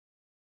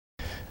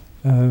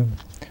Uh,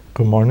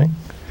 Good morning.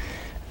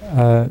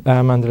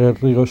 I'm André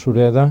Rigo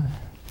Sureda.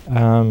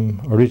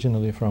 I'm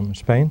originally from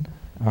Spain.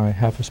 I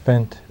have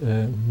spent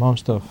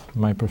most of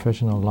my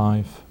professional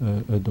life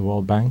at the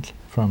World Bank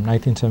from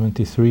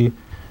 1973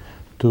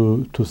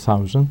 to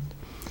 2000.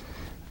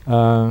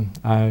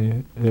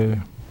 I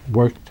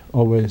worked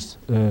always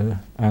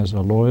as a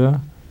lawyer,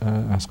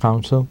 as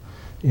counsel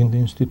in the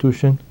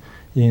institution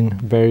in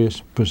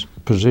various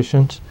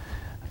positions.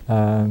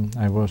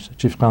 I was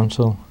chief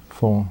counsel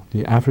for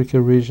the Africa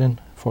region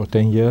for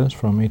 10 years,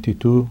 from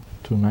 82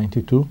 to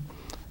 92.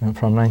 And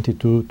from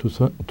 92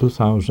 to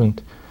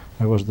 2000,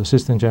 I was the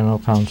assistant general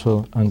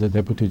counsel and the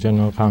deputy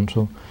general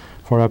counsel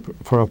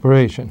for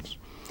operations.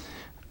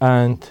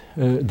 And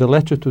the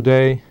lecture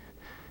today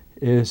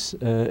is,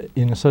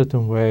 in a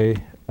certain way,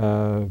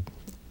 a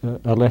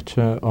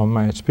lecture on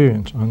my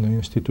experience on the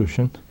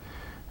institution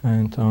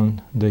and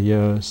on the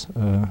years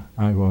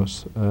I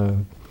was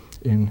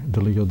in the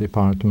legal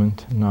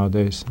department,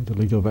 nowadays the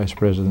legal vice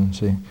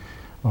presidency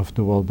of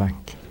the World Bank.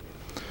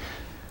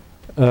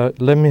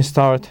 Let me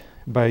start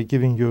by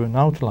giving you an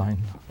outline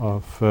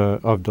of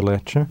the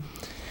lecture.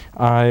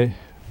 I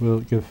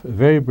will give a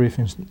very brief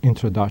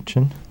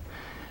introduction,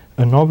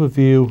 an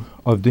overview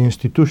of the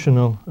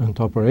institutional and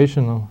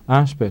operational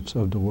aspects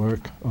of the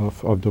work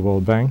of the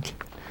World Bank,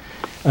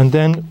 and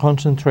then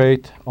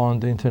concentrate on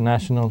the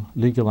international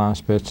legal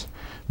aspects,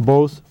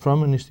 both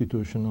from an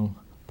institutional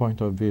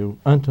point of view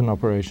and an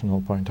operational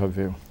point of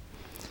view.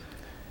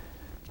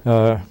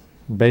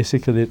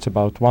 Basically, it's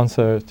about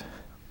 1/3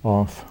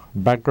 of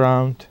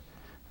background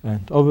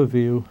and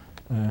overview,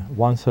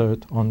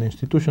 1/3 on the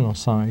institutional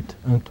side,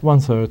 and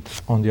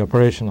 1/3 on the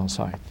operational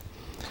side.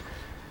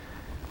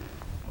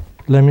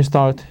 Let me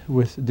start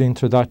with the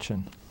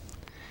introduction.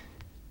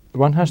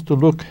 One has to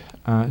look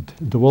at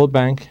the World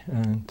Bank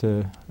and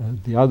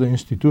the other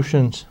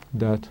institutions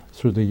that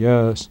through the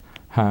years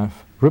have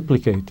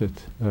replicated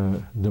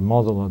the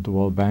model of the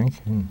World Bank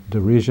in the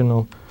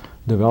regional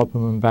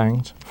development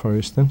banks, for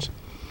instance,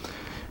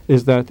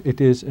 is that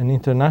it is an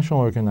international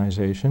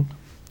organization.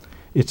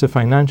 It's a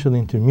financial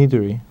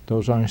intermediary.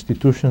 Those are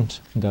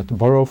institutions that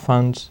borrow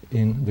funds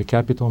in the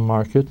capital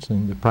markets,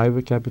 in the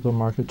private capital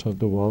markets of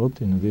the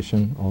world. In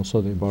addition,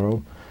 also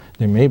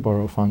they may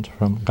borrow funds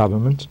from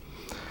governments,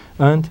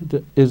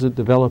 and is a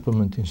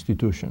development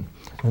institution.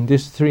 And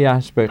these three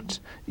aspects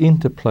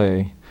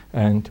interplay,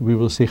 and we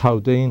will see how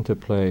they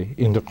interplay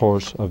in the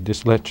course of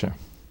this lecture.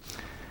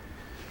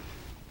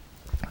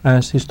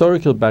 As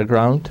historical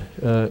background,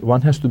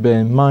 one has to bear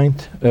in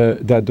mind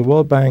that the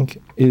World Bank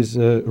is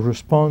a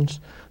response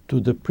to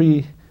the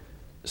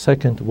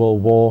pre-Second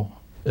World War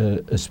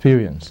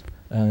experience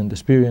and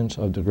experience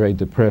of the Great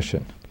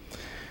Depression.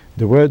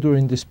 There were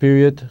during this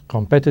period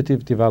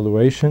competitive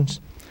devaluations.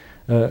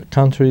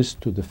 Countries,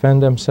 to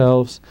defend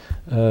themselves,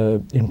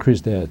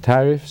 increased their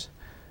tariffs,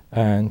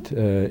 and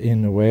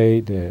in a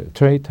way the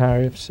trade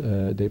tariffs,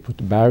 they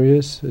put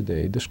barriers,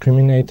 they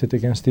discriminated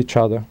against each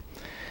other,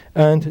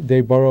 and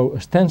they borrow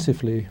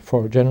extensively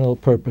for general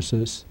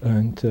purposes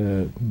and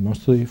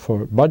mostly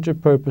for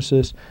budget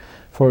purposes,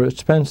 for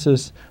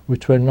expenses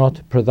which were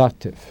not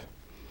productive.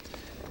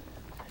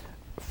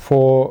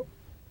 For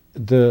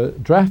the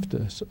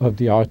drafters of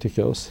the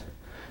Articles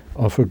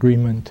of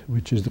Agreement,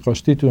 which is the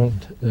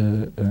constituent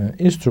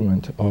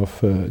instrument of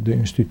the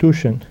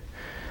institution,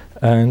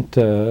 and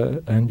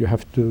you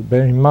have to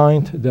bear in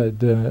mind that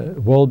the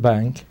World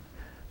Bank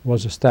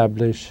was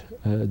established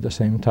at the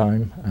same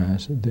time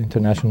as the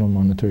International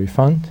Monetary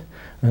Fund,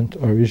 and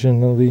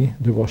originally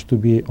there was to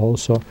be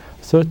also a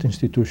third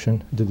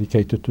institution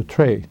dedicated to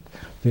trade,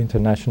 the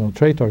International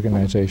Trade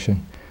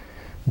Organization,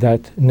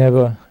 that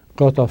never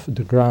got off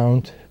the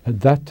ground at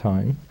that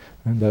time,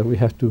 and that we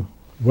have to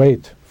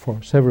wait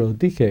for several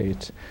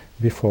decades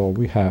before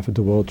we have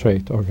the World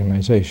Trade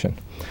Organization.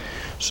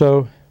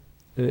 So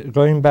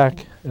going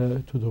back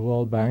to the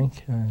World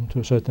Bank and to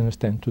a certain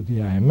extent to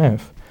the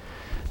IMF,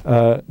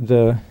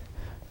 the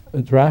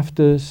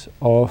drafters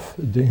of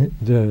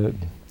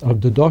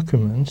the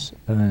documents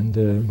and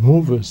the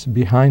movers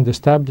behind the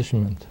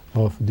establishment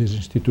of these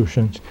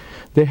institutions,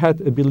 they had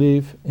a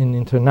belief in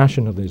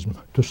internationalism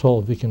to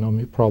solve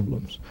economic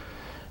problems.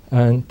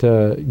 And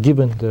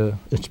given the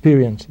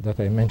experience that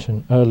I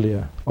mentioned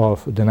earlier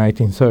of the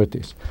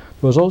 1930s,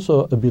 there was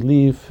also a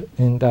belief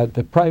in that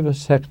the private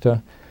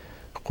sector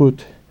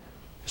could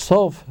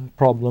solve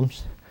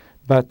problems,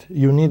 but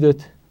you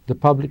needed the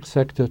public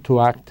sector to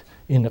act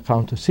in a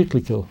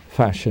counter-cyclical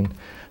fashion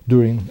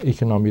during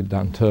economic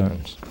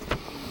downturns.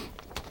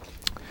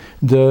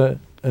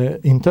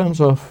 In terms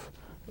of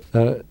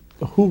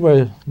who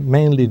were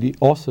mainly the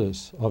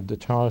authors of the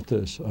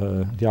charters,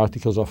 the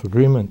Articles of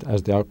Agreement,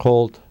 as they are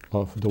called,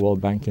 of the World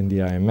Bank and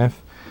the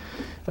IMF,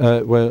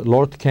 were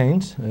Lord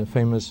Keynes, a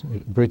famous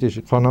British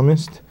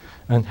economist,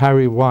 and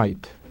Harry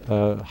White,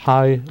 a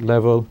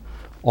high-level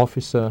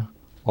officer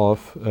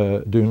of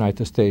the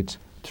United States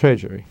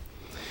Treasury.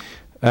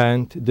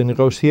 And the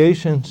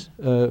negotiations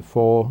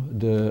for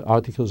the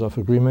Articles of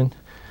Agreement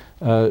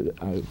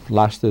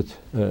lasted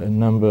a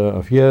number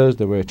of years.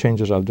 There were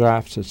changes of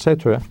drafts,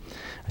 etc.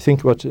 I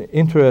think what's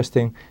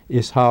interesting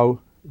is how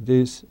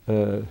these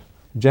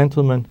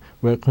gentlemen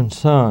were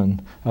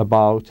concerned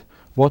about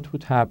what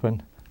would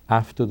happen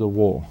after the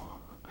war.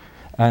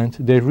 And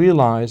they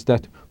realized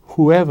that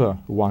whoever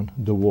won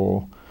the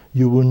war,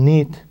 you will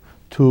need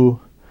to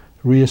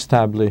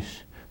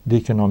reestablish the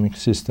economic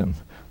system,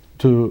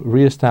 to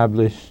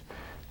reestablish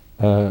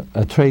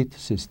a trade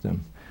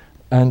system,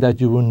 and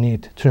that you will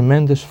need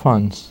tremendous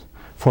funds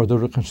for the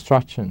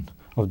reconstruction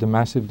of the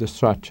massive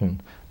destruction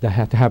that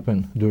had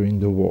happened during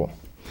the war.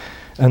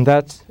 And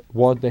that's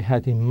what they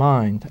had in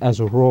mind as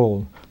a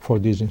role for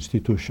these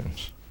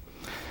institutions.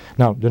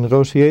 Now, the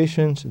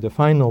negotiations, the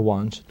final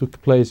ones,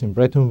 took place in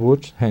Bretton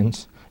Woods,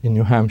 hence in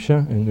New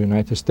Hampshire in the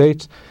United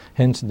States,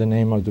 hence the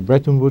name of the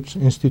Bretton Woods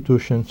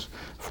institutions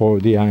for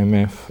the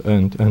IMF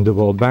and the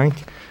World Bank.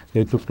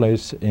 They took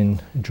place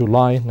in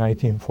July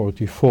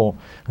 1944,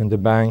 and the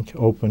bank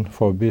opened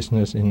for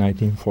business in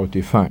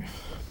 1945.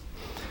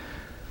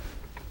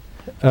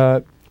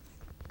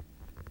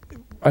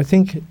 I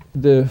think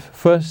the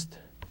first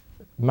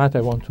matter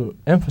I want to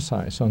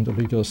emphasize on the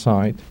legal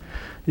side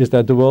is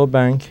that the World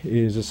Bank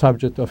is a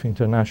subject of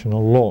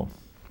international law.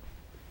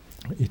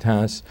 It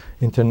has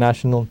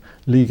international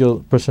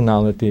legal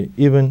personality,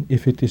 even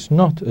if it is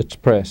not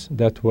expressed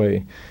that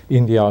way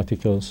in the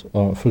Articles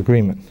of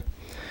Agreement.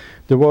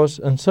 There was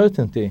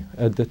uncertainty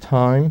at the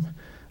time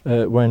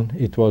when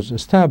it was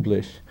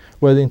established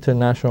whether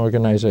international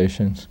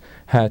organizations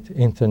had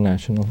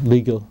international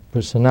legal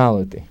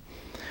personality.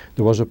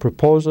 There was a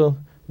proposal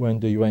when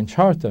the UN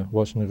Charter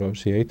was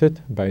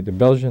negotiated by the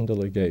Belgian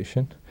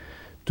delegation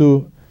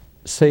to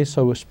say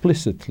so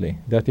explicitly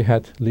that it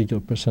had legal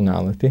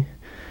personality,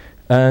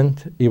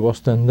 and it was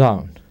turned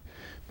down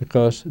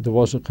because there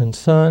was a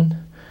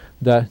concern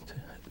that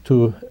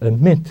to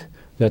admit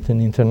that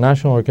an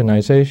international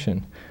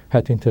organization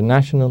had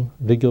international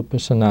legal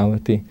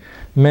personality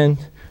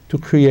meant to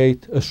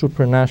create a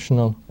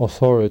supranational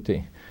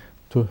authority,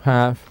 to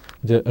have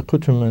the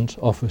accoutrements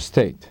of a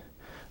state.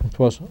 It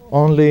was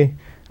only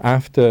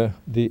after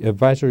the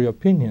advisory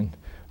opinion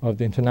of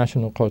the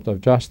International Court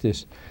of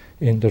Justice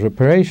in the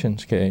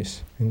reparations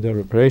case, in the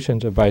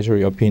reparations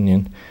advisory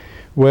opinion,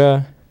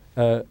 where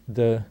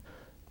the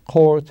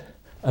court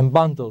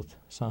unbundled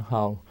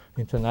somehow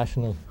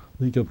international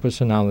legal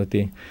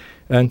personality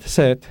and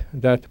said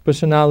that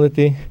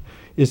personality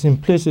is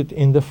implicit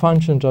in the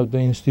functions of the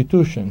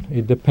institution.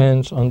 It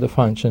depends on the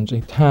functions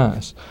it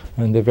has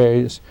and the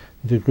various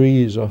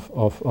degrees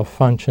of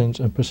functions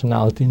and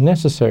personality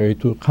necessary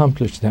to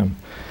accomplish them,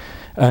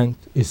 and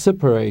is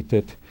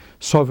separated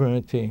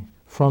sovereignty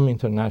from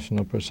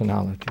international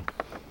personality.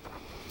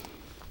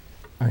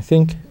 I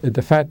think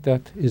the fact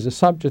that is a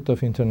subject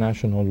of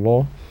international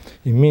law,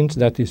 it means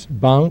that it's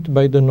bound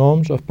by the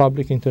norms of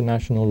public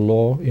international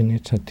law in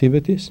its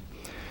activities.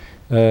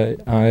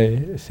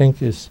 I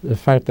think it's a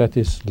fact that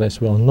is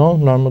less well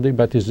known normally,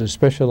 but is a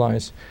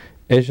specialized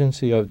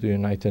agency of the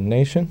United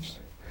Nations,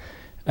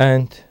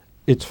 and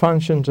its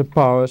functions and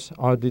powers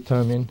are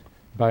determined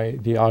by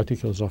the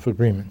Articles of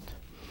Agreement.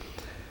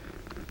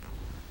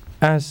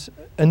 As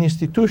an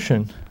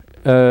institution,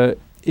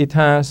 it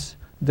has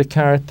the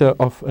character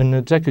of an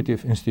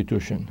executive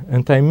institution,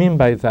 and I mean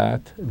by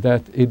that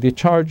it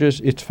discharges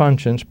its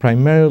functions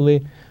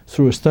primarily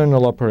through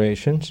external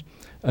operations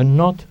and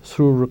not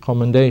through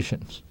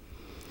recommendations.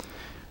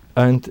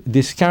 And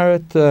this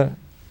character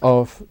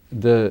of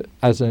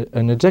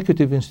an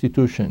executive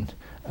institution,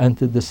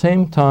 and at the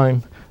same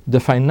time the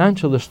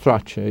financial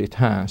structure it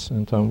has,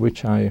 and on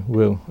which I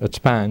will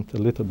expand a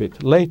little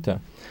bit later,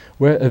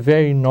 were a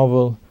very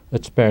novel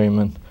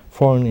experiment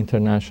for an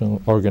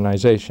international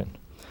organization.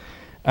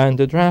 And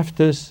the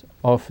drafters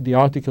of the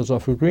Articles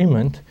of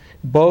Agreement,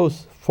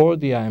 both for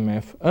the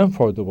IMF and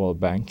for the World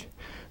Bank,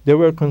 they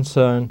were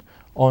concerned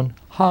on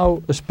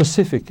how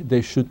specific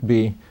they should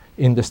be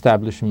in the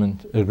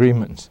establishment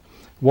agreements.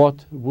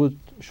 What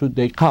should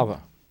they cover?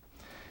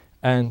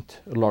 And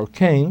Lord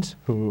Keynes,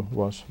 who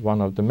was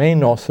one of the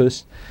main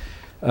authors,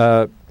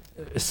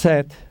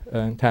 said,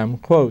 and I'm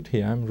quote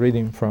here, I'm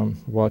reading from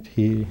what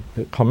he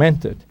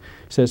commented,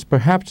 says,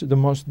 "Perhaps the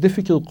most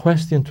difficult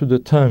question to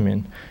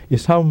determine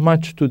is how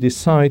much to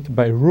decide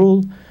by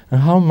rule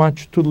and how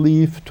much to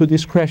leave to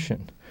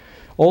discretion.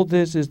 All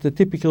this is the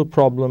typical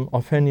problem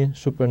of any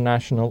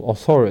supranational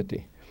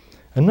authority.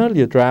 An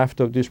earlier draft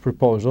of this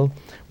proposal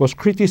was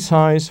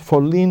criticized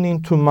for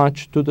leaning too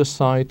much to the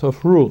side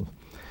of rule.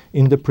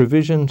 In the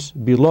provisions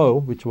below,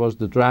 which was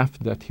the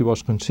draft that he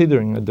was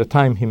considering at the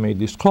time he made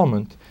this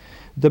comment,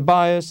 the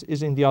bias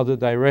is in the other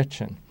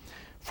direction.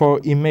 For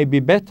it may be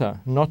better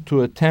not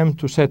to attempt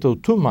to settle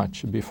too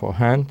much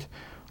beforehand.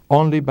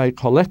 Only by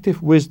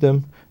collective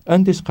wisdom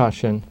and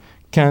discussion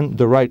can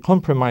the right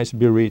compromise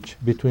be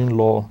reached between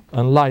law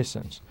and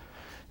license."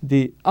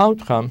 The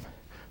outcome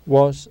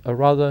was a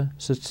rather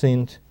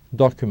succinct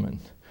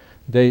document.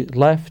 They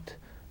left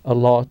a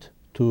lot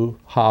to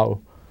how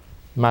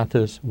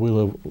matters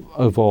will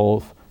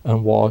evolve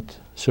and what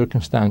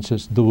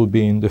circumstances there will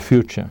be in the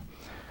future.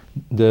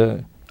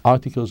 the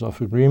Articles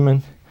of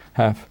Agreement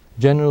have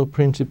general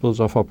principles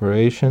of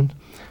operation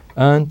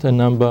and a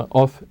number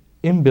of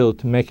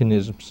inbuilt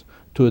mechanisms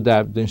to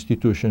adapt the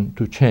institution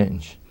to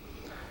change.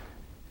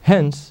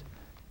 Hence,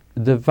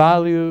 the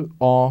value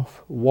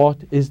of what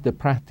is the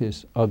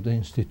practice of the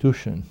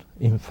institution,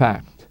 in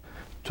fact,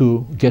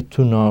 to get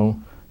to know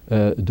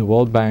the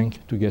World Bank,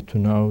 to get to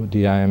know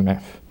the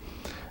IMF.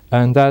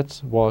 And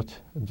that's what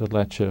the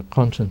lecture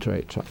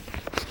concentrates on.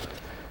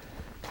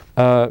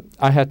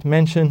 I had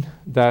mentioned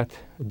that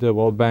the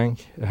World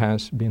Bank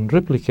has been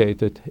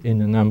replicated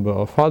in a number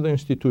of other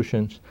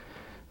institutions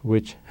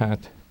which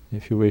had,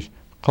 if you wish,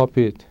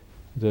 copied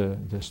the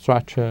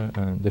structure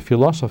and the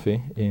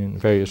philosophy in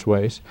various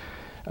ways.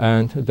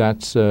 And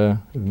that's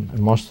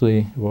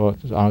mostly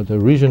what are the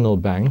regional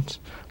banks,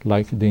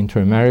 like the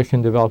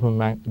Inter-American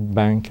Development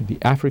Bank, the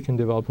African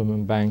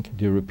Development Bank,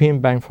 the European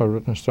Bank for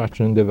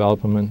Reconstruction and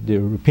Development, the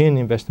European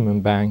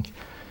Investment Bank,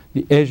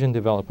 the Asian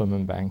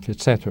Development Bank,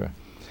 etc.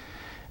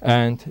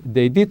 And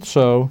they did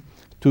so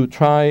to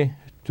try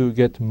to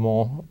get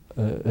more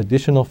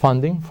additional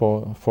funding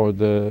for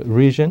the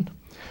region,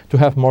 to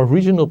have more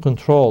regional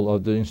control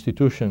of the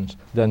institutions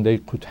than they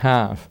could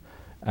have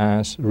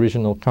as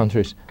regional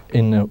countries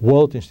in a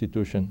world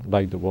institution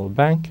like the World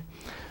Bank,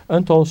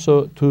 and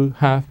also to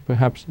have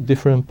perhaps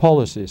different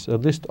policies,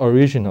 at least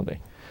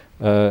originally.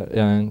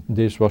 And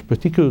this was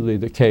particularly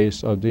the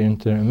case of the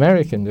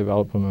Inter-American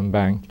Development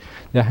Bank.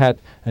 They had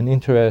an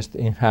interest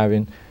in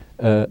having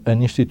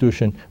an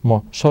institution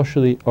more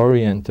socially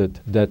oriented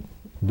than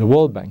the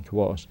World Bank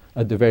was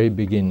at the very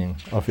beginning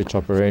of its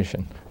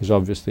operation. Is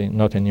obviously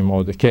not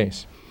anymore the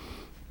case.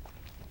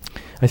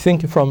 I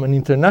think from an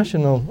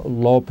international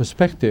law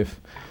perspective,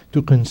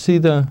 to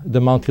consider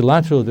the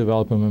multilateral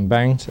development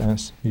banks,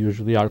 as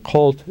usually are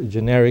called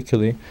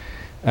generically,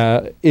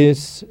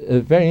 is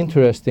very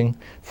interesting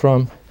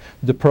from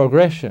the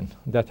progression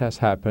that has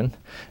happened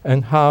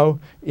and how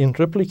in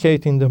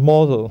replicating the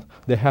model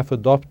they have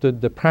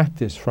adopted the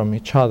practice from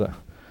each other.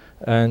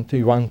 And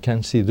one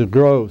can see the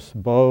growth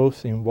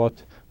both in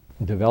what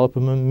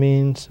development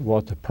means,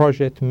 what a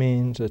project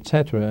means,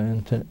 etc.,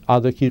 and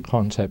other key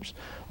concepts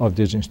of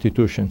these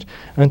institutions.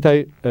 And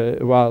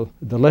while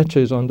the lecture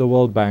is on the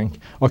World Bank,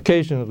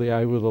 occasionally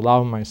I will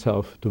allow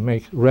myself to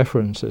make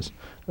references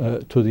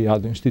to the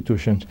other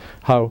institutions,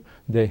 how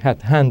they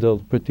had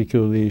handled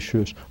particular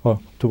issues, or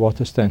to what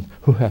extent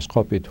who has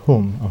copied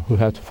whom, or who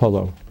had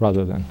followed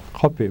rather than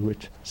copy,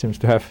 which seems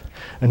to have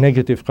a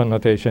negative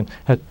connotation,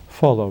 had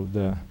followed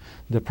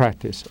the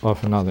practice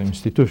of another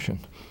institution.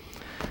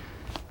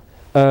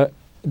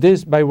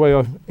 This by way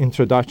of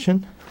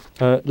introduction.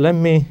 Let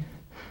me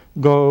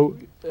go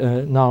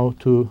now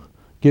to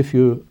give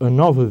you an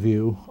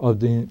overview of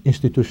the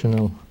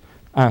institutional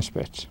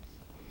aspects.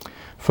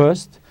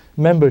 First,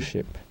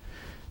 membership.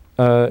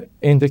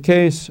 In the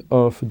case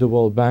of the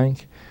World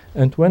Bank,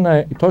 and when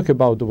I talk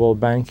about the World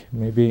Bank,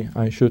 maybe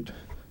I should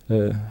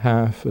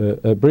have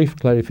a brief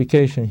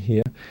clarification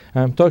here.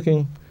 I'm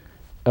talking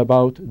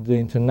about the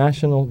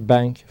International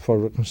Bank for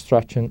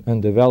Reconstruction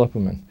and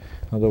Development.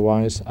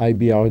 Otherwise,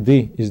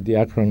 IBRD is the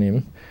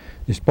acronym.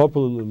 It's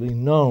popularly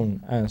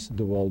known as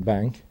the World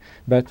Bank,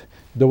 but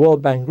the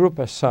World Bank Group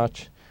as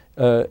such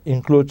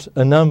includes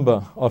a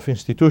number of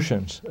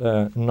institutions,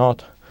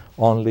 not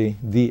only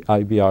the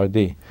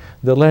IBRD.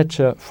 The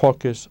lecture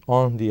focuses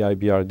on the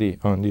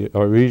IBRD, on the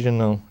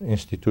original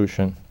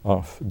institution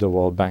of the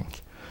World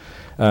Bank.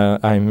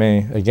 I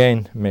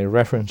may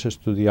references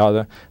to the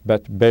other,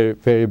 but very,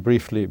 very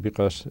briefly,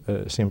 because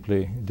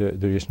simply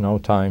there is no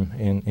time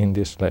in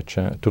this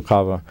lecture to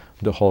cover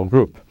the whole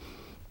group.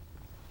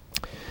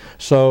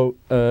 So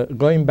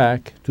going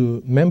back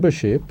to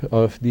membership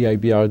of the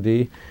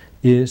IBRD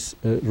is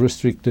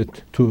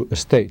restricted to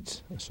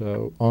states.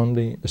 So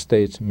only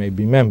states may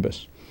be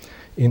members.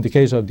 In the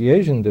case of the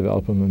Asian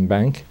Development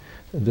Bank,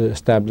 the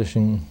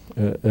establishing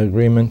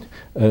agreement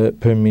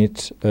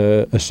permits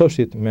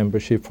associate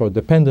membership for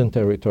dependent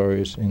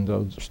territories in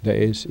those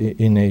days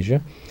in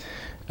Asia.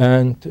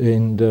 And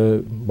in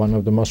one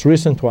of the most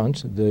recent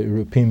ones, the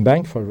European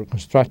Bank for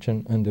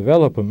Reconstruction and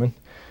Development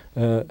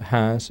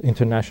has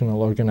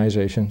international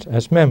organizations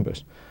as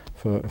members.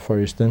 For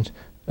instance,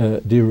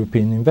 the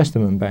European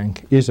Investment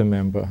Bank is a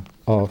member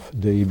of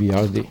the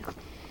EBRD.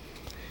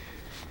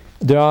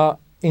 There are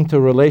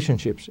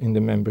interrelationships in the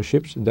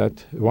memberships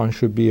that one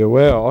should be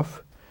aware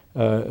of.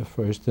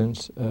 For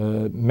instance,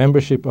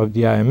 membership of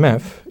the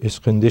IMF is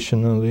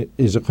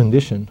a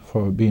condition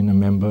for being a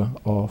member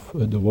of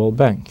the World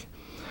Bank.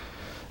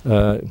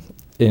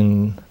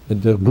 In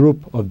the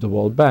group of the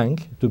World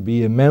Bank, to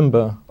be a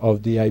member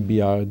of the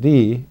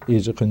IBRD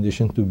is a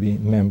condition to be a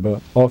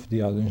member of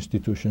the other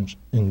institutions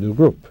in the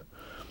group.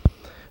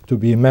 To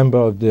be a member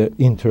of the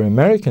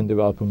Inter-American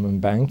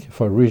Development Bank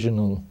for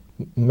regional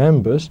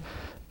members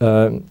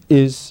they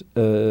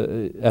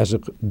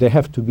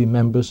have to be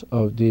members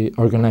of the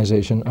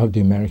Organization of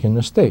the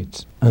American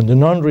States, and the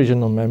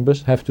non-regional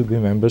members have to be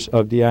members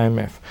of the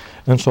IMF,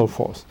 and so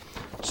forth.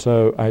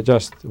 So I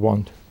just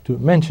want to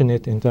mention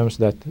it in terms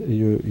that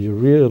you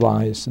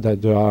realize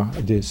that there are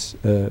these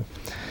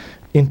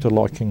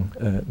interlocking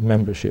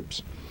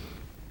memberships.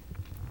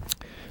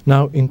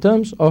 Now, in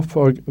terms of,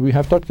 we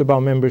have talked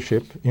about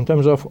membership. In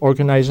terms of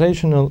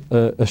organizational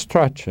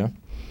structure,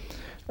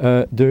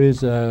 there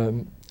is a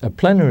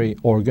plenary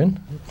organ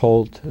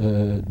called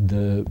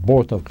the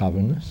Board of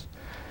Governors,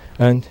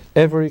 and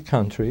every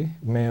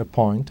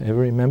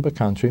member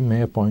country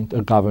may appoint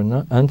a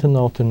governor and an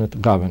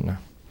alternate governor.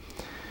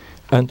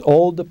 And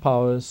all the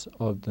powers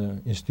of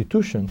the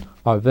institution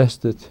are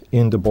vested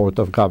in the Board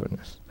of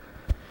Governors,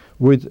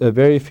 with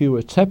very few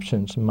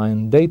exceptions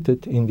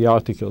mandated in the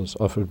Articles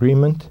of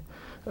Agreement.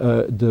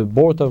 The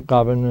Board of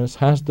Governors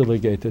has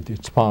delegated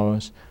its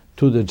powers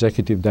to the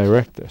executive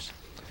directors.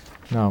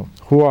 Now,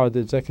 who are the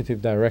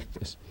executive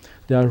directors?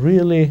 They are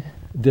really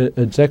the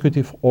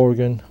executive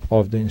organ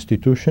of the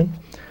institution.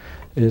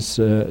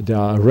 They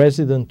are a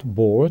resident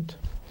board.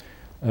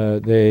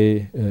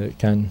 They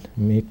can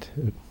meet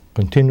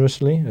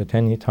continuously at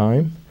any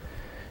time,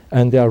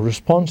 and they are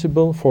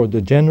responsible for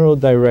the general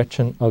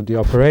direction of the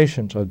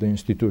operations of the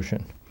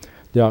institution.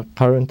 There are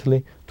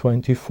currently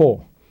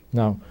 24.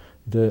 Now,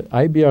 the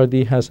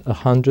IBRD has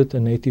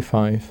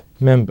 185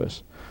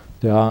 members.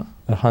 There are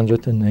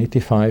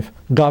 185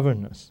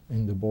 governors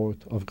in the Board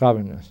of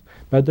Governors,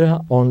 but there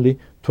are only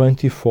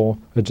 24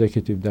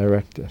 executive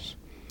directors.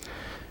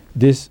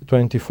 These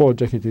 24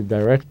 executive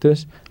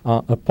directors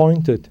are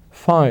appointed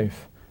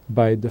 5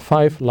 by the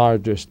 5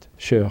 largest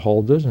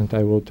shareholders, and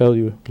I will tell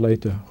you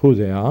later who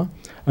they are,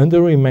 and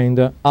the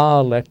remainder are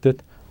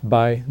elected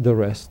by the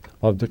rest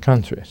of the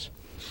countries.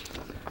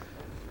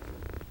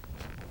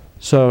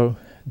 So,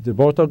 the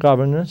Board of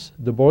Governors,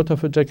 the Board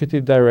of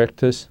Executive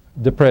Directors,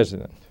 the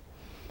President.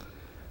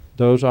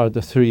 Those are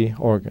the 3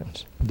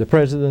 organs. The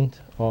President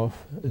of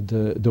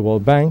the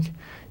World Bank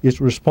is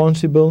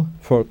responsible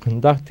for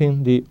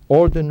conducting the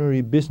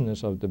ordinary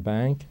business of the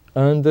bank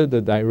under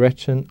the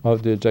direction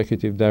of the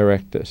executive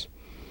directors.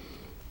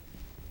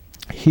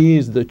 He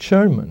is the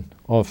chairman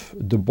of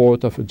the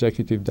Board of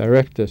Executive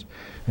Directors.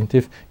 And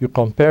if you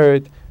compare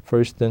it, for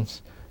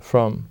instance,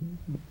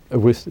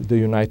 with the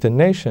United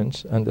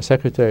Nations and the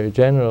Secretary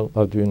General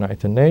of the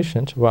United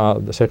Nations, while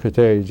the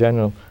Secretary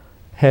General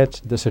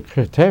heads the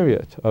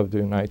Secretariat of the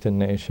United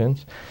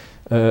Nations,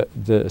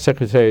 the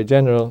Secretary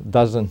General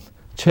doesn't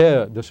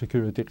chair the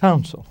Security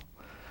Council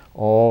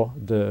or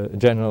the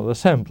General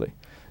Assembly.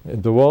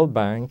 The World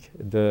Bank,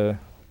 the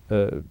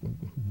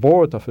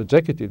Board of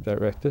Executive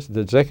Directors,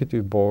 the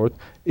Executive Board,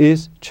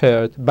 is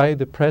chaired by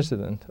the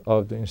President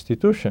of the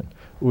institution,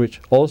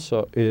 which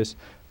also is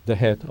the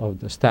head of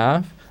the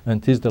staff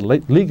and is the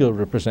legal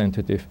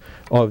representative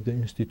of the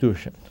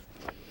institution.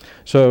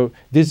 So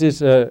this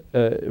is,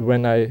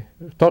 when I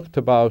talked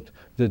about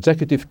the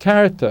executive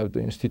character of the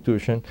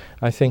institution,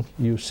 I think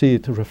you see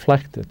it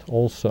reflected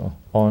also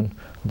on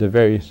the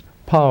various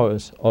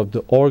powers of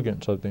the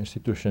organs of the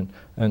institution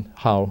and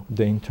how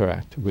they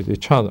interact with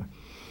each other.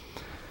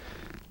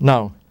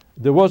 Now,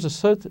 there is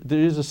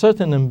a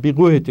certain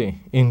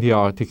ambiguity in the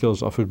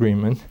Articles of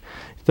Agreement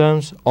in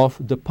terms of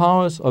the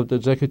powers of the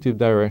executive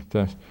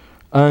director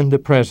and the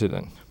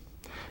president.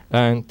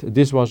 And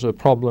this was a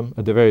problem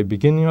at the very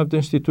beginning of the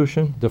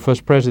institution. The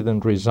first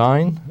president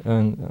resigned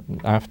and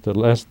after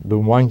less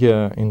than 1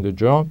 year in the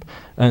job,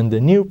 and the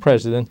new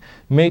president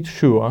made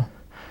sure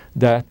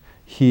that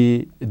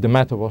the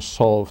matter was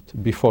solved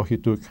before he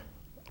took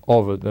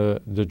over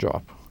the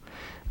job.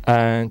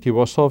 And it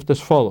was solved as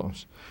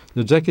follows.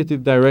 The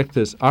executive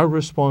directors are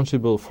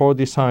responsible for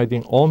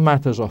deciding all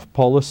matters of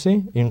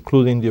policy,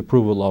 including the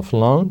approval of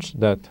loans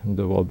that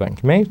the World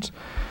Bank makes.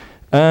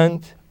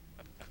 And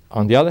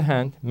on the other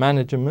hand,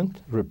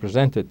 management,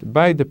 represented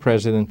by the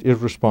president, is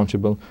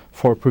responsible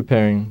for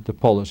preparing the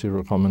policy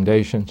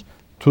recommendations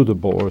to the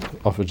Board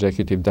of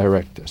Executive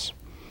Directors.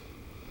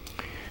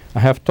 I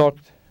have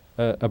talked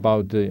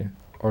about the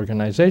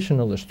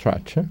organizational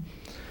structure.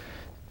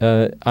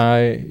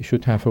 I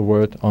should have a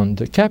word on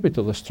the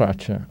capital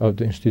structure of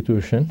the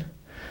institution,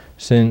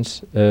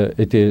 since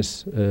it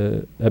is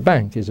a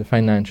bank, is a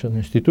financial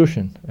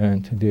institution,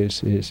 and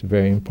this is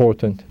very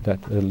important that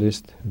at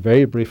least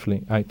very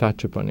briefly I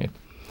touch upon it.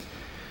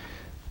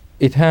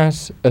 It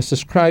has a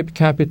subscribed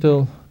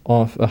capital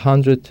of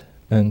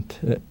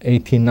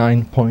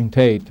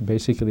 189.8,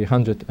 basically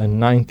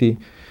 $190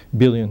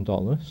 billion,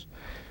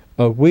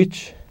 of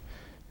which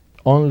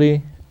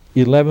only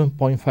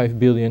 11.5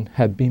 billion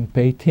have been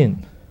paid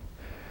in.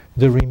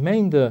 The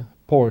remainder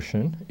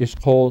portion is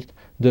called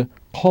the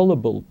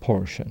callable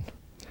portion,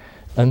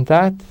 and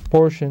that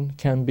portion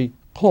can be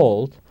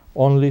called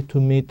only to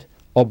meet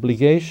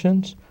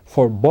obligations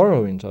for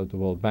borrowings of the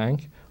World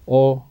Bank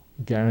or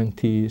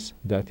guarantees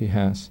that he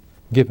has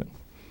given.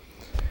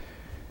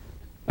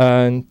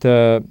 And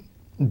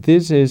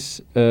this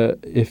is,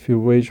 if you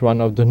wish,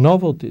 one of the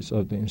novelties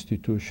of the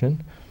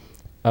institution,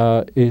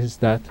 is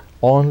that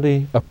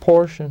only a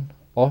portion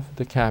of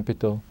the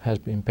capital has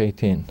been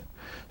paid in.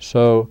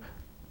 So,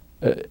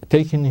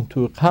 taking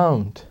into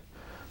account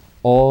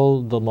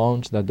all the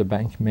loans that the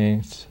bank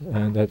makes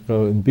and that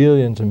go in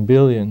billions and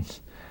billions,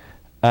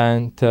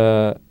 and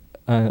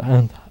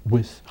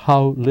with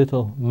how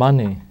little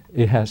money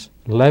it has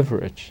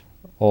leveraged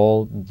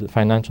all the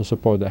financial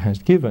support that has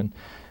given.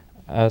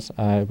 As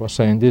I was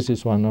saying, this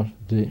is one of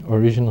the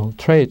original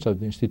traits of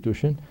the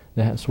institution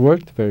that has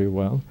worked very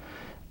well,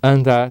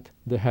 and that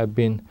there have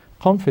been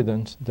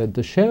confidence that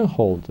the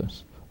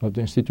shareholders of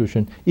the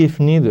institution, if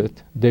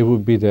needed, they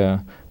would be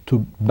there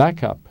to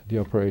back up the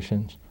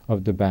operations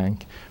of the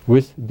bank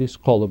with this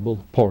callable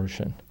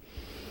portion.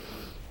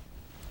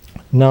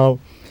 Now,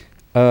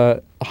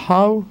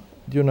 how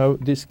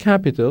this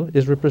capital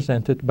is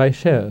represented by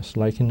shares,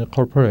 like in a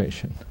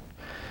corporation.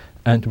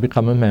 And to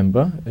become a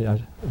member,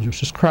 you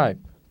subscribe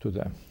to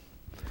them.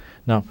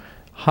 Now,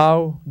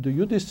 how do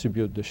you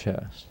distribute the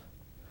shares?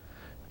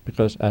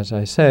 Because, as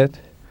I said,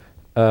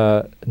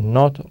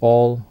 not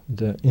all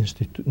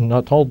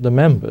the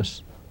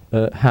members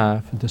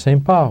have the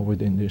same power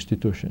within the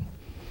institution.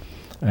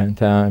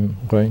 And I'm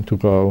going to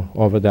go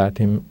over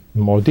that in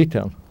more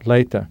detail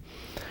later.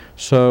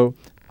 So,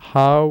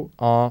 how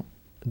are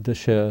the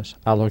shares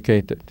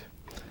allocated?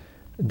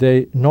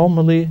 They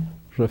normally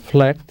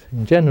reflect,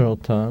 in general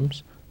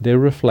terms, they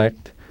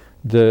reflect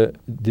the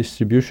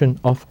distribution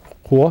of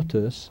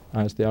quotas,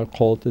 as they are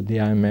called at the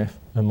IMF,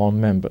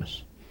 among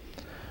members.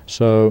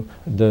 So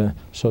the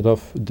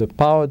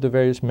power of the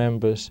various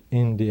members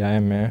in the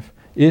IMF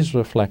is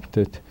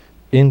reflected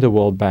in the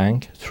World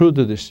Bank through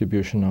the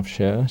distribution of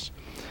shares,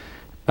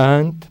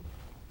 and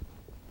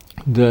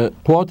the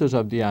quotas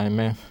of the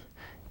IMF,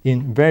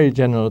 in very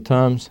general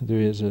terms, there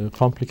is a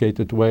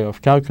complicated way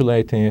of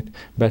calculating it,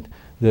 but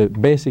the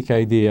basic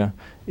idea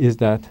is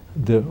that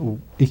the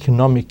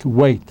economic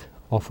weight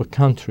of a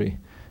country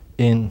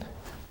in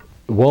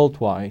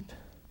worldwide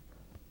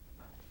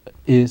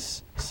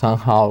is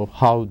somehow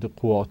how the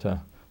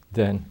quota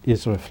then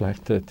is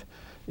reflected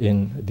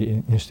in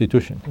the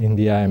institution, in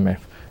the IMF,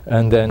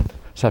 and then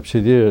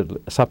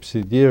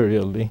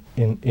subsidiarily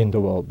in the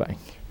World Bank.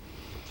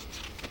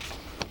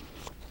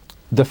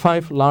 The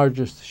 5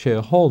 largest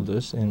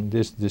shareholders in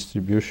this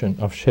distribution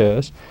of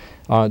shares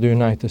are the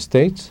United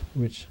States,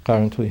 which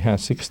currently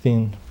has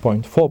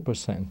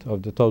 16.4%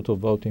 of the total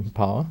voting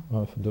power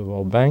of the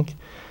World Bank,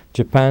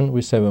 Japan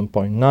with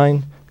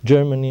 7.9%,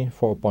 Germany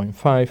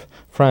 4.5%,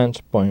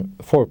 France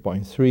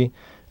 4.3%,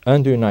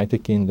 and the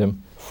United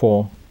Kingdom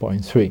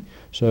 4.3%.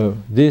 So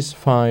these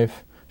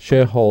 5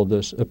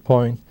 shareholders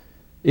appoint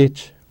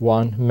each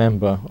one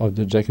member of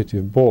the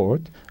executive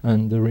board,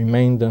 and the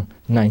remainder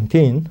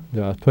 19,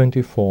 there are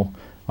 24,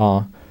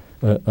 are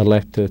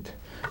elected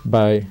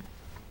by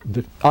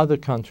the other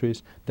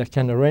countries that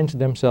can arrange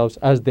themselves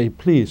as they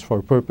please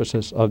for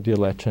purposes of the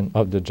election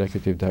of the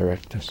executive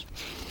directors.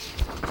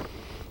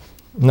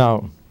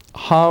 Now,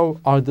 how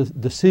are the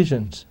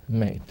decisions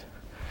made?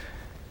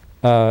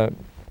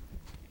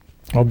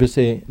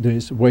 Obviously, there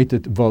is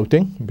weighted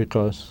voting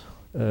because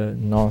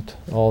not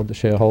all the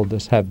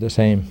shareholders have the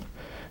same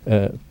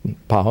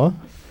power.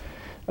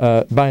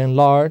 By and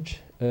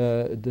large,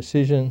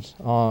 decisions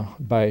are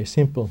by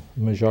simple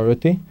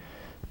majority.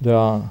 There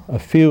are a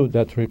few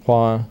that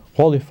require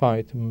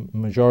qualified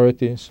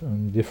majorities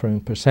and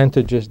different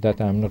percentages that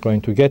I'm not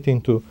going to get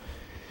into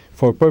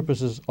for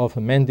purposes of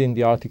amending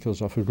the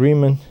Articles of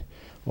Agreement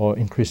or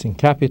increasing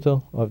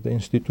capital of the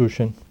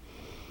institution.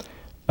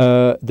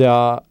 There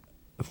are,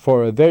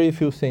 for a very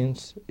few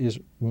things,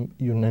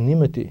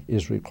 unanimity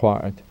is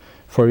required.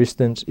 For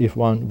instance, if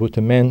one would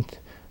amend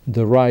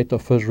the right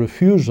of first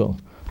refusal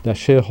that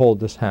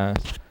shareholders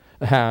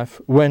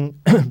have when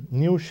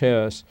new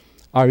shares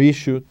are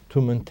issued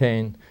to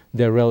maintain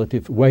their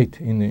relative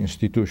weight in the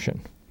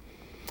institution.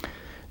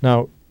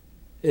 Now,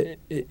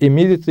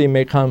 immediately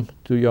may come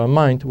to your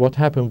mind what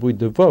happened with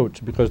the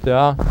votes, because there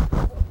are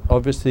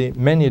obviously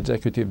many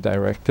executive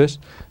directors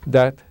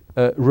that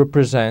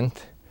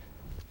represent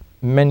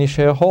many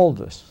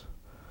shareholders.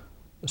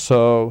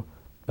 So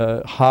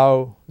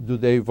how do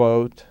they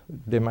vote?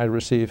 They might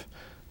receive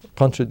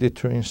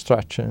contradictory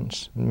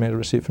instructions, may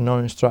receive no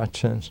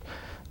instructions.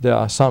 There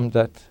are some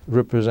that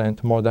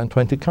represent more than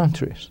 20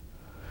 countries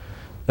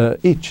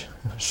each.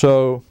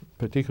 So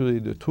particularly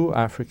the two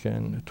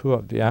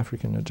of the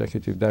African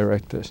executive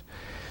directors.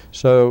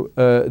 So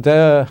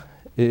there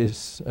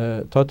is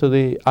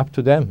totally up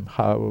to them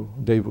how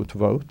they would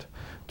vote,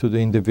 to the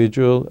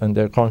individual and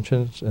their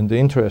conscience and the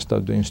interest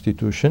of the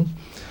institution.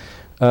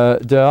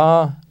 There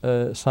are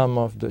some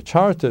of the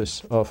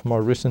charters of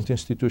more recent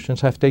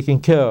institutions have taken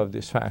care of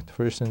this fact.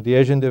 For instance, the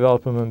Asian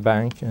Development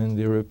Bank and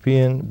the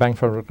European Bank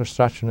for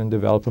Reconstruction and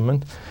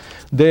Development,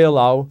 they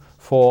allow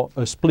for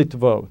a split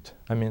vote.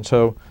 I mean,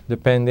 so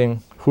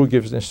depending who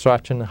gives the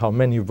instruction, how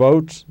many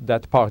votes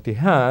that party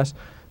has,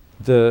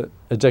 the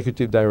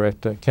executive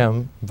director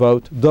can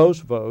vote those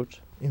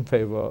votes in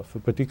favor of a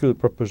particular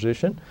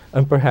proposition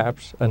and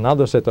perhaps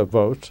another set of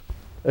votes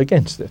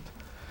against it.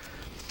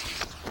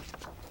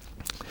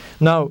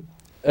 Now,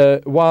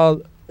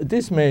 while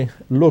this may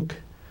look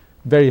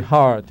very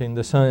hard in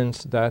the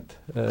sense that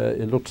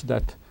it looks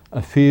that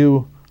a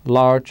few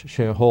large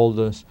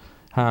shareholders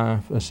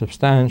have a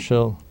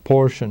substantial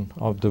portion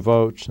of the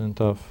votes and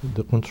of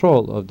the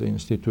control of the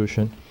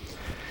institution.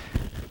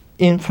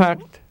 In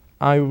fact,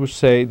 I would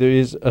say there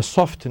is a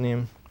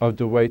softening of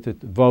the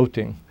weighted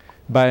voting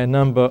by a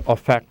number of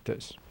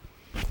factors.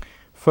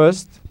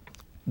 First,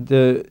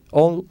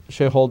 all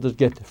shareholders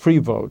get free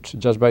votes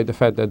just by the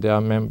fact that they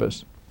are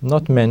members.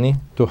 Not many,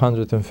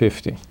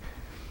 250.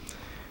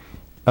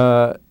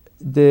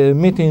 The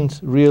meetings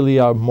really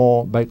are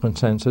more by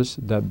consensus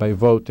than by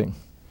voting.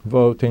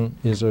 Voting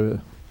is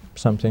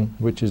something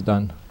which is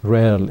done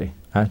rarely,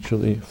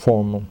 actually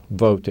formal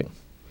voting.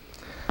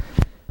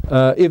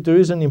 If there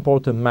is an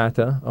important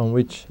matter on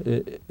which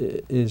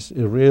is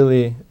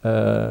really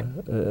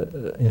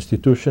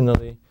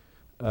institutionally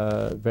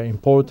very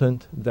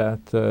important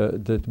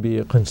that be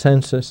a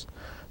consensus,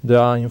 there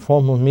are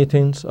informal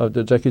meetings of the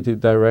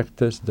executive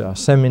directors, there are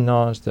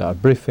seminars, there are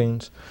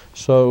briefings.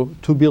 So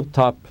to build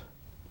up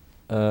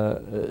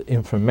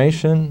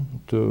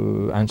information,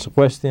 to answer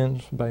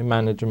questions by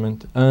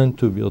management, and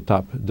to build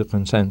up the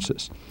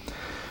consensus.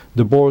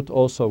 The board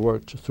also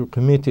works through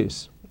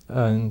committees,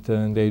 and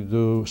they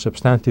do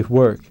substantive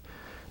work.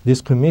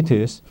 These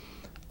committees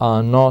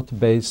are not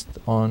based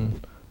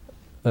on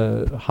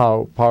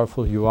how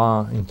powerful you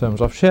are in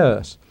terms of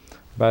shares,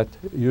 but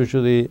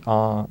usually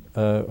are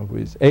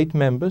with 8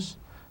 members,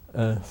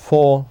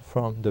 4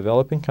 from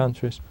developing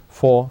countries,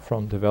 4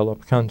 from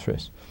developed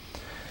countries.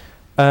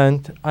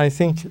 And I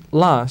think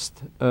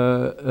last,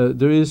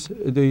 there is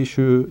the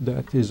issue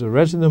that is a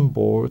resident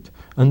board,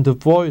 and the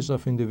voice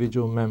of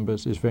individual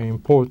members is very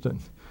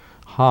important.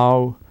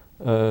 How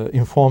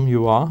informed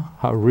you are,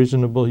 how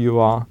reasonable you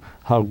are,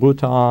 how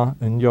good are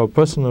in your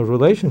personal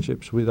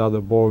relationships with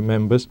other board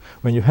members.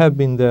 When you have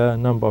been there a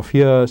number of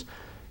years,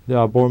 there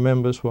are board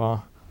members who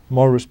are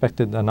more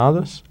respected than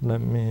others.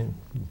 Let me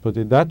put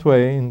it that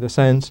way, in the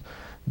sense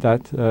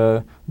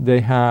that they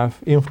have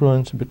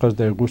influence because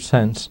they're good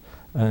sense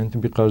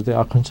and because they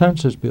are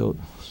consensus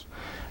builders.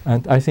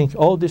 And I think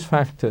all these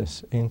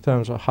factors in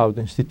terms of how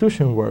the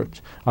institution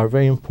works are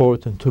very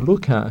important to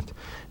look at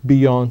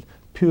beyond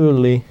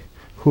purely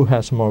who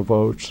has more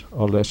votes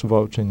or less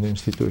votes in the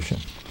institution.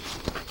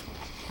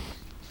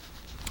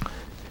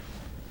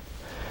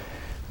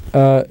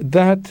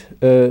 That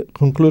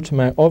concludes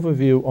my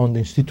overview on the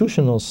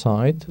institutional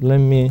side. Let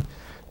me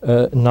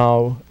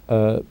now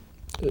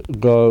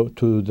go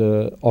to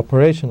the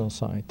operational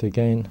side,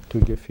 again to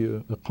give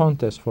you a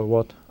context for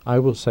what I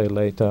will say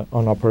later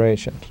on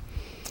operations.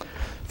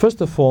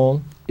 First of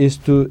all, is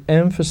to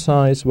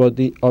emphasize what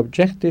the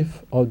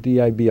objective of the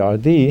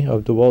IBRD,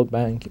 of the World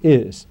Bank,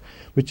 is,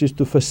 which is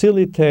to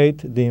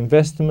facilitate the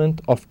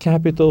investment of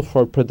capital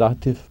for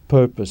productive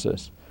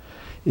purposes,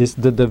 is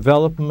the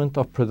development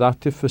of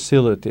productive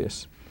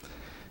facilities.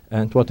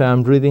 And what I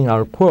am reading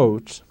are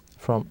quotes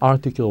from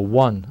Article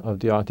 1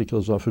 of the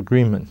Articles of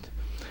Agreement,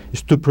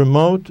 is to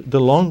promote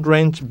the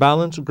long-range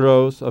balanced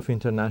growth of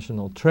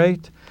international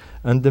trade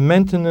and the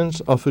maintenance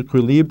of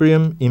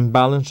equilibrium in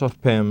balance of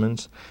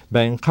payments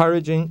by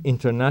encouraging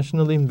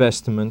international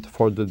investment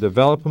for the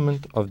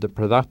development of the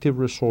productive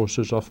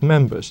resources of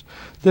members,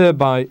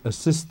 thereby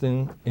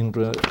assisting in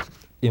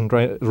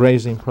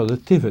raising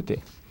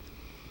productivity.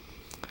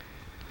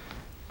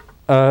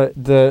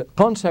 The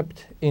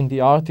concept in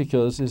the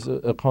articles is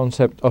a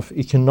concept of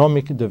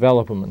economic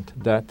development,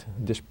 that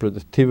this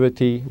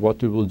productivity,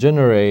 what it will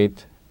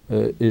generate,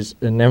 is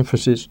an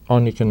emphasis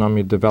on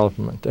economic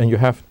development. And you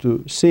have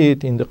to see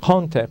it in the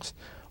context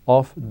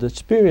of the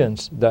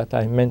experience that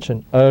I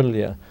mentioned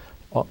earlier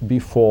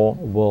before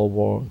World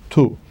War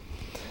II.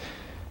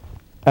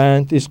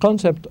 And this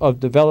concept of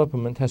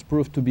development has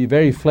proved to be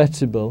very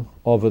flexible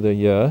over the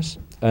years,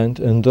 and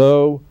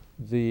though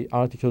the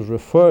articles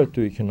refer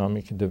to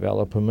economic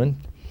development,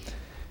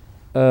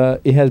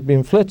 it has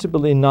been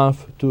flexible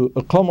enough to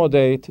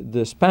accommodate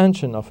the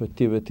expansion of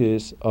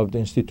activities of the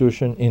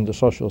institution in the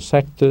social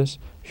sectors,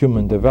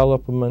 human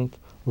development,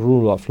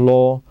 rule of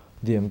law,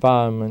 the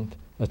environment,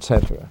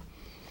 etc.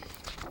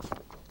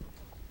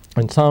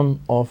 And some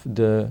of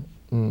the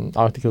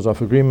articles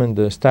of agreement,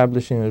 the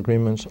establishing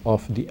agreements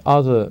of the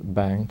other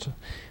banks,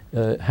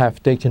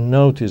 have taken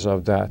notice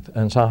of that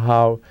and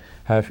somehow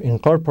have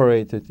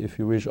incorporated, if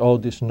you wish, all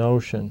these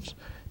notions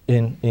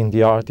in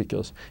the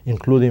articles,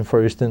 including,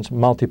 for instance,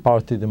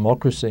 multi-party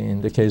democracy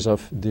in the case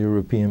of the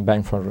European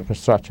Bank for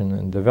Reconstruction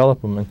and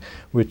Development,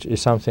 which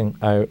is something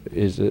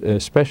is a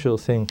special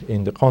thing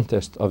in the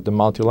context of the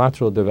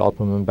multilateral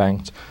development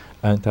banks,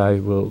 and I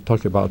will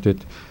talk about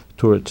it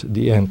towards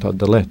the end of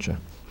the lecture.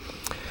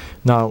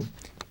 Now,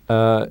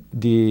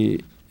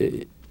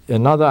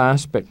 another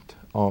aspect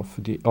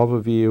of the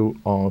overview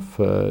of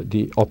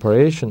the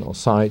operational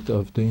side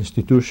of the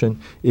institution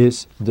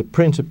is the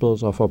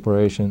principles of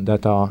operation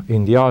that are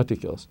in the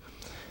articles.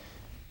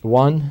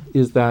 One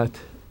is that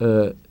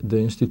the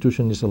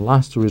institution is a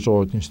last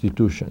resort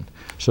institution.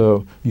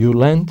 So you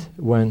lend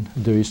when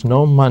there is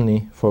no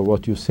money for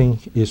what you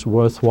think is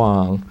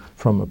worthwhile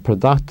from a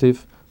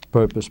productive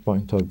purpose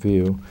point of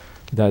view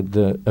that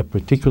a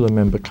particular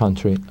member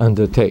country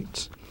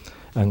undertakes.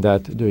 and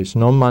that there is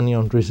no money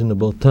on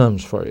reasonable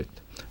terms for it.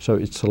 So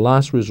it's a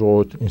last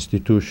resort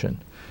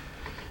institution.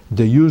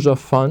 The use of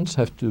funds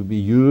have to be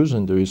used,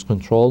 and there is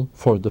control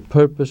for the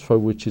purpose for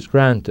which it's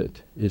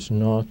granted. It's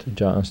not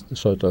just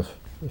sort of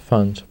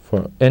funds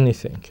for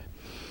anything.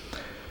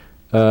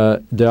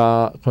 There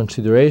are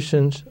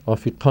considerations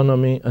of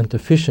economy and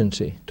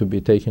efficiency to be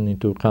taken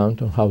into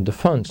account on how the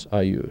funds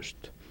are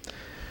used.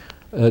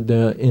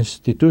 The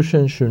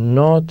institution should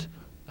not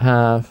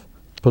have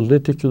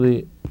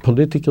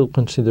political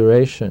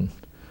consideration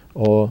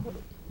or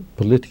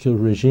political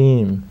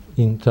regime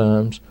in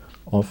terms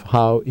of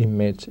how it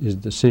makes its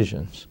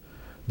decisions.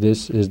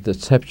 This is the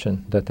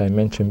exception that I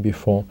mentioned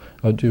before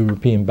of the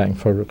European Bank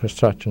for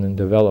Reconstruction and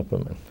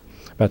Development.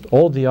 But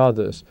all the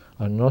others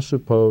are not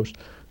supposed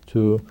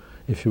to,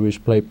 if you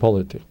wish, play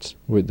politics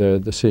with their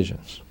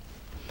decisions.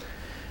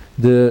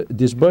 The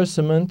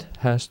disbursement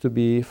has to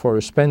be for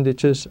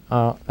expenditures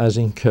as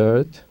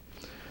incurred.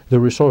 The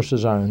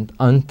resources are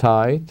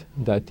untied.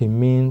 That it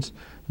means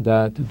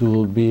that there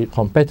will be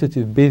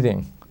competitive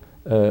bidding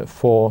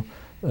for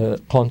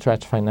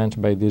contracts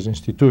financed by these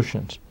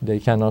institutions. They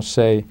cannot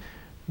say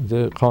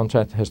the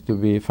contract has to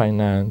be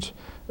financed,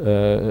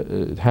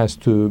 it has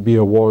to be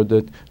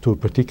awarded to a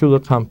particular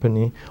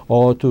company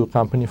or to a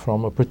company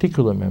from a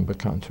particular member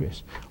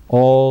countries.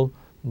 All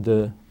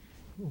the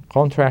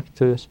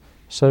contractors,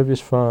 service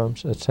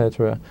firms,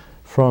 etc.,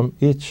 from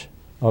each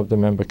of the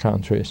member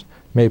countries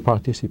may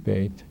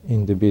participate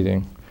in the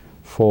bidding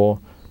for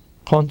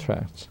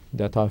contracts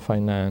that are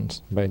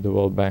financed by the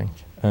World Bank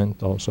and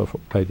also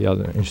by the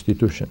other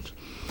institutions.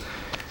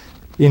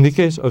 In the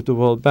case of the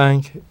World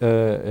Bank,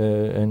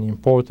 an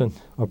important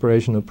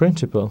operational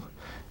principle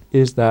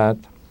is that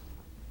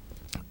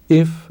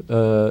if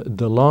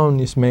the loan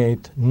is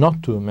made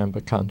not to a member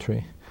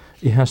country,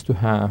 it has to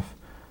have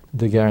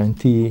the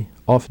guarantee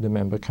of the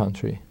member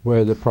country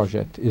where the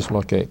project is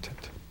located.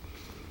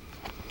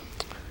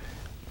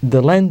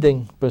 The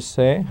lending per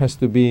se has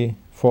to be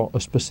for a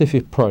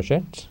specific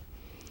project,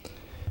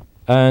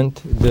 and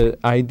the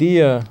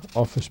idea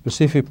of a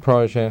specific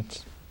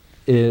project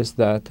is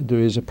that there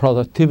is a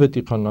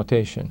productivity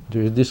connotation.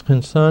 There is this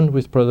concern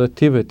with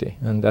productivity,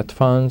 and that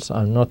funds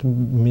are not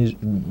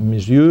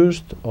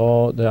misused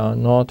or they are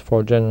not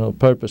for general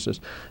purposes,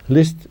 at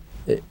least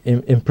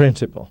in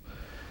principle.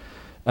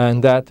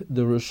 And that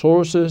the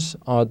resources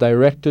are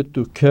directed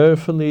to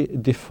carefully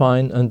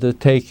defined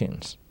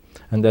undertakings,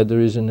 and that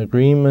there is an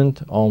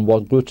agreement on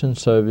what goods and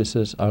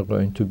services are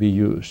going to be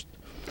used.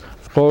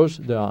 Of course,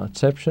 there are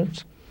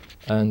exceptions,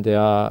 and they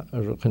are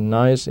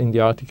recognized in the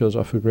Articles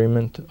of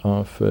Agreement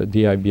of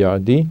the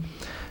IBRD.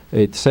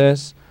 It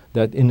says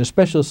that in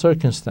special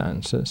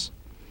circumstances,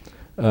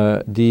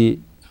 the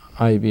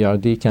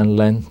IBRD can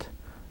lend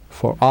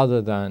for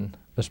other than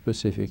a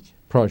specific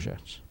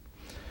project.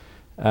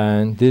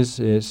 And this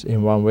is,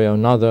 in one way or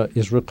another,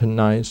 is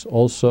recognized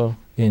also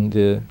in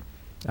the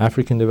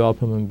African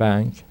Development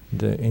Bank,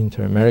 the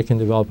Inter-American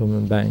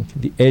Development Bank,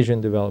 the Asian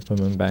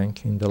Development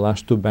Bank. In the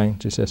last two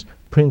banks, it says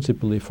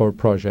principally for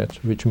projects,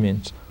 which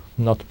means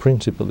not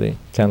principally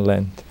can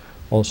lend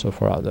also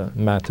for other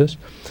matters.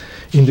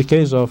 In the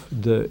case of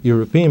the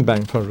European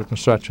Bank for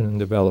Reconstruction and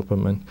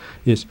Development,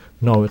 is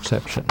no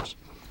exceptions,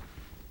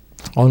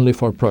 only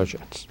for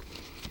projects.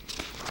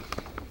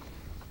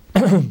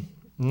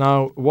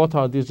 Now, what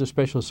are these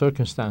special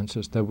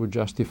circumstances that would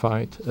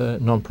justify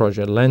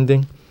non-project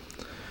lending?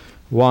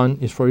 One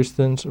is, for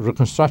instance,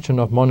 reconstruction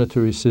of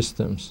monetary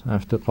systems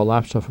after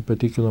collapse of a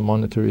particular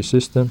monetary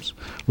systems,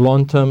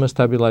 long-term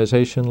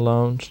stabilization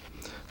loans,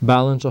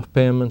 balance of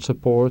payment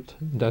support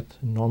that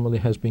normally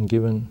has been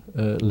given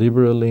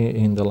liberally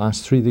in the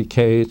last 3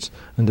 decades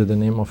under the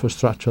name of a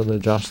structural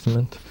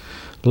adjustment,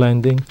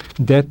 lending,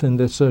 debt and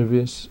debt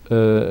service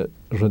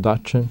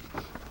reduction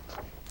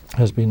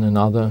has been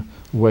another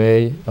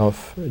way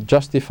of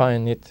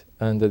justifying it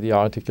under the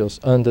articles,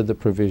 under the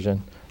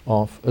provision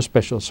of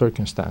special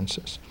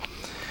circumstances.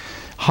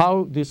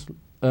 How this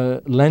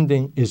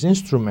lending is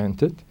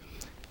instrumented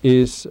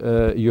is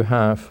you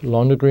have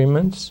loan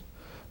agreements,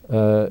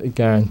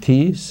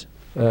 guarantees.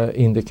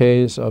 In the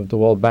case of the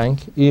World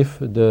Bank, if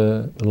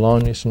the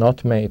loan is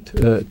not made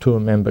to a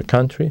member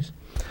countries.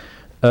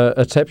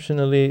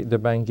 Exceptionally, the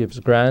bank gives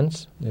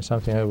grants. There's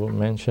something I will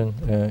mention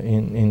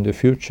in the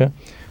future.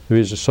 There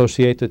is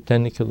associated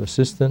technical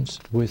assistance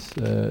with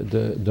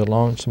the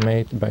loans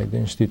made by the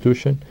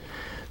institution.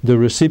 The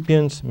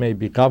recipients may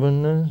be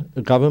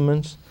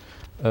governments,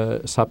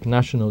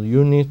 subnational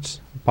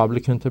units,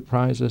 public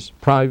enterprises,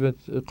 private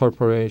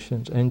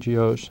corporations,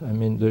 NGOs. I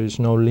mean, there is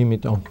no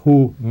limit on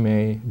who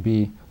may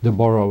be the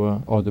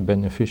borrower or the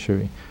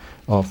beneficiary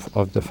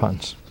of the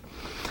funds.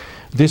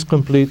 This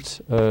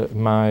completes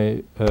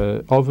my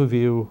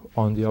overview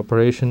on the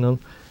operational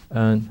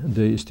and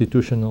the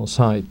institutional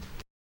side.